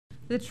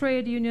The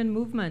trade union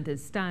movement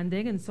is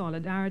standing in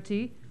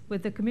solidarity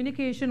with the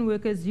Communication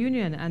Workers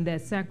Union and their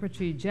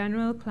Secretary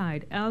General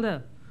Clyde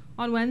Elder.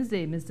 On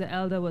Wednesday, Mr.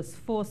 Elder was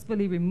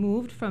forcefully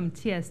removed from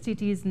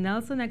TSTT's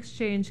Nelson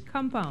Exchange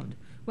compound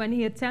when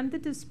he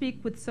attempted to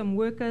speak with some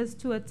workers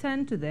to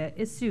attend to their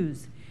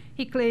issues.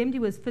 He claimed he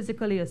was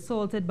physically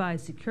assaulted by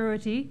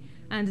security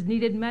and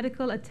needed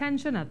medical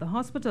attention at the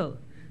hospital.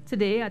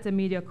 Today, at a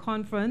media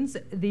conference,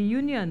 the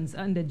unions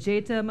under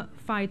JTUM,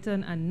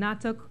 FITUN and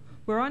NATUC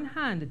were on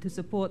hand to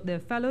support their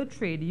fellow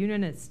trade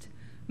unionists.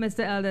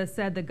 Mr. Elder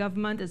said the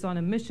government is on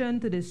a mission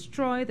to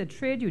destroy the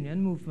trade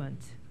union movement.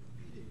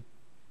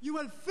 You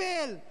will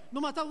fail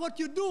no matter what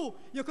you do.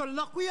 You could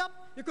lock we up,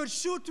 you could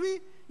shoot we,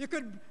 you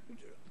could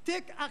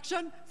take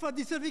action for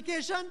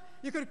decertification,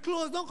 you could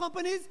close down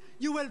companies.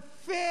 You will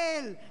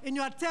fail in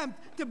your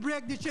attempt to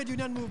break the trade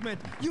union movement.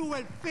 You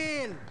will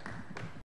fail.